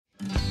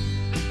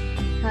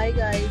Hi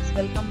guys,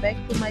 welcome back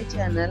to my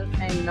channel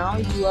and now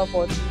you are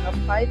watching a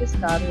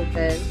 5-star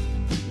hotel.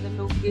 The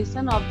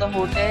location of the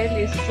hotel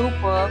is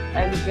superb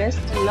and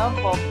guests love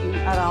walking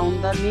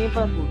around the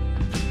neighborhood.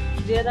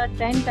 There are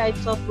 10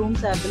 types of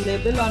rooms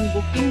available on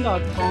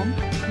booking.com.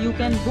 You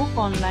can book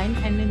online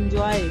and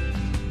enjoy it.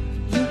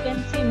 You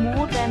can see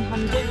more than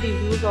 100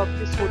 reviews of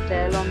this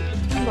hotel on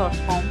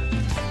booking.com.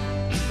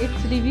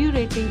 Its review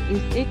rating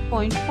is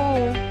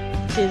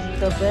 8.4, which is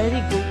the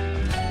very good.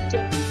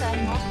 Check-in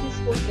time of this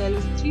hotel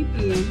is 3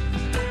 p.m.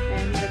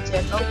 and the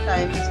check-out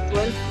time is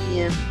 12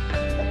 p.m.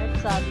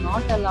 Pets are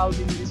not allowed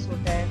in this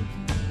hotel.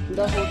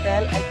 The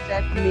hotel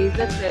accepts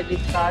major credit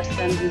cards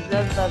and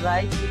reserves the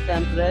right to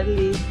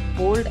temporarily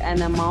hold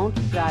an amount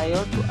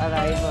prior to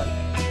arrival.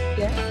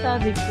 Guests are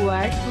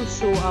required to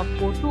show a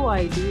photo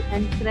ID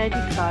and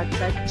credit cards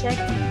at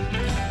check-in.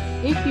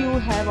 If you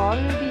have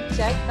already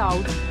checked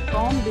out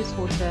from this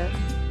hotel,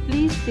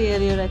 please share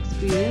your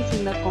experience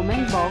in the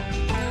comment box.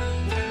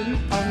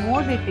 For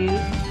more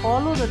details,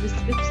 follow the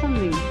description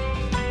link.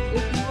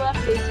 If you are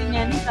facing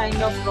any kind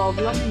of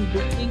problem in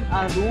booking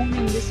a room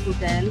in this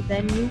hotel,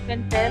 then you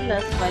can tell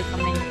us by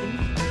commenting.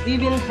 We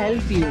will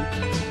help you.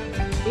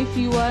 If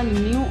you are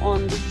new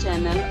on this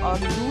channel or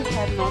you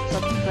have not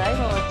subscribed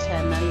our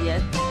channel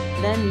yet,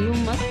 then you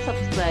must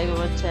subscribe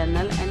our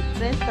channel and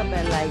press the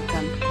bell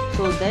icon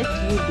so that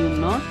you do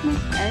not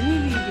miss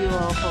any video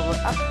of our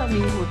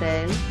upcoming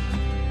hotel.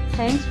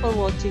 Thanks for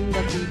watching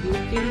the video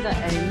till the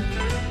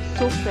end.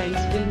 So friends,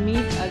 we'll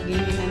meet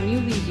again in a new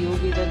video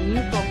with a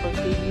new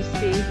property. Be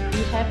safe,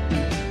 be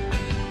happy.